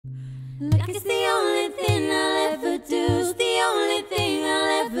Like it's the only thing I'll ever do. It's the only thing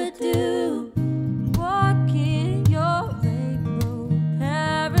I'll ever do. Walking your rainbow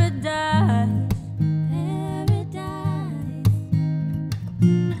paradise, paradise.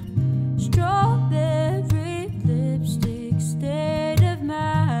 Strawberry lipstick, state of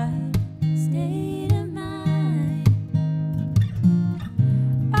mind, state of mind.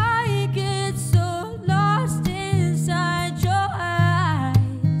 I get so lost inside your eyes.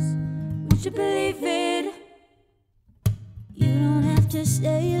 Would you believe it? You don't have to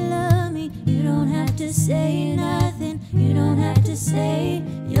say you love me. You don't have to say nothing. You don't have to say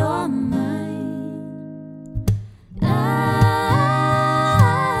you're mine.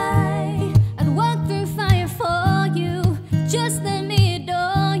 I'd walk through fire for you. Just let me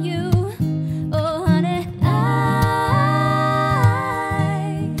adore you. Oh honey,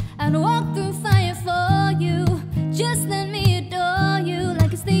 I'd walk through fire for you. Just let me adore you.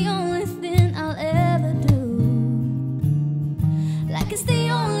 Like it's the only thing I'll ever do. Like it's the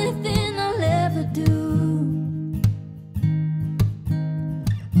only thing I'll ever do.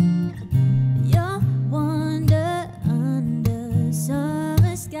 Your wonder under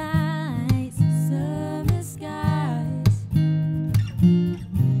summer skies, summer skies.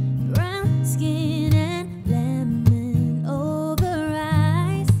 Brown skin and lemon over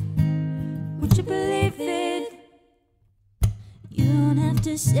eyes. Would you believe it? You don't have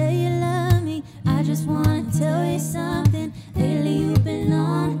to say you love me. I just wanna tell you something. Lately you've been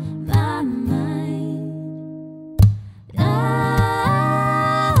on my mind.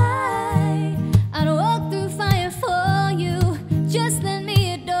 I'd walk through fire for you. Just let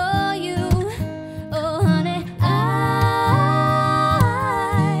me adore you. Oh honey,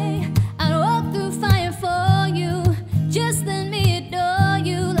 I'd walk through fire for you. Just let me adore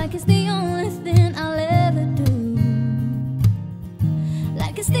you. Like it's the only thing I'll ever do.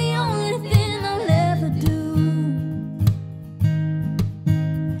 Like it's the only thing I'll ever do.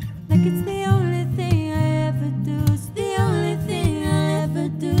 Like it's the only thing I ever do. It's the only thing I'll ever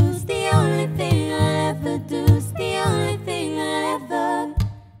do. It's the only thing I'll ever do. It's the only thing I'll ever.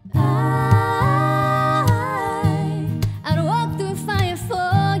 I'd walk through fire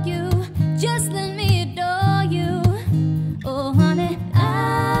for you. Just let me adore you. Oh honey,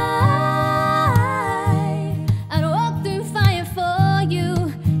 I'd walk through fire for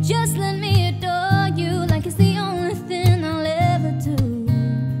you. Just let me adore you. Like it's the only thing I'll ever do.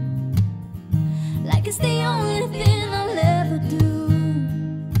 Like it's the only thing I'll ever do.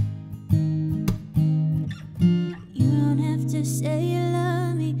 You don't have to say you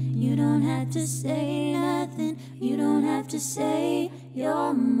love me. You don't have to say nothing. You don't have to say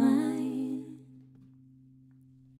you're mine.